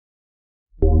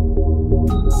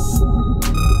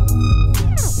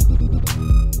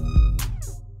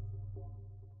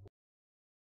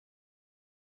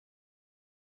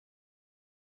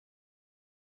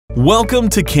Welcome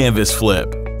to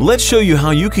CanvasFlip. Let's show you how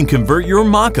you can convert your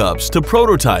mockups to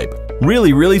prototype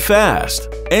really fast.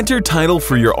 Enter title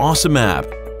for your awesome app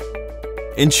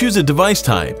and choose a device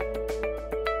type.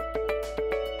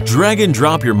 Drag and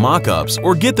drop your mockups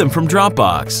or get them from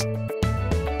Dropbox.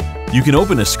 You can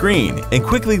open a screen and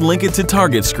quickly link it to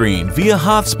target screen via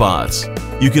hotspots.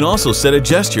 You can also set a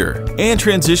gesture and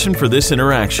transition for this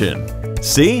interaction.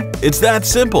 See? It's that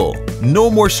simple. No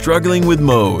more struggling with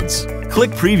modes.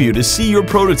 Click Preview to see your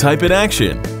prototype in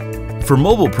action. For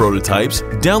mobile prototypes,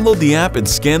 download the app and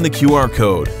scan the QR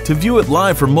code to view it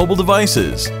live for mobile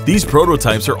devices. These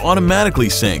prototypes are automatically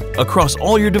synced across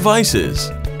all your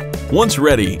devices. Once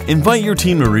ready, invite your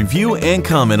team to review and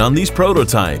comment on these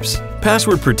prototypes.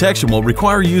 Password protection will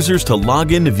require users to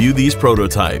log in to view these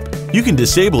prototypes. You can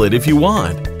disable it if you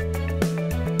want.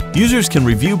 Users can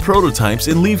review prototypes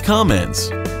and leave comments.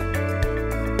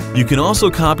 You can also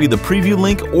copy the preview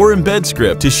link or embed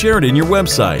script to share it in your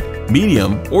website,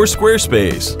 Medium, or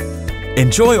Squarespace.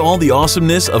 Enjoy all the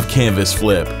awesomeness of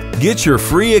CanvasFlip. Get your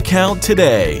free account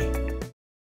today.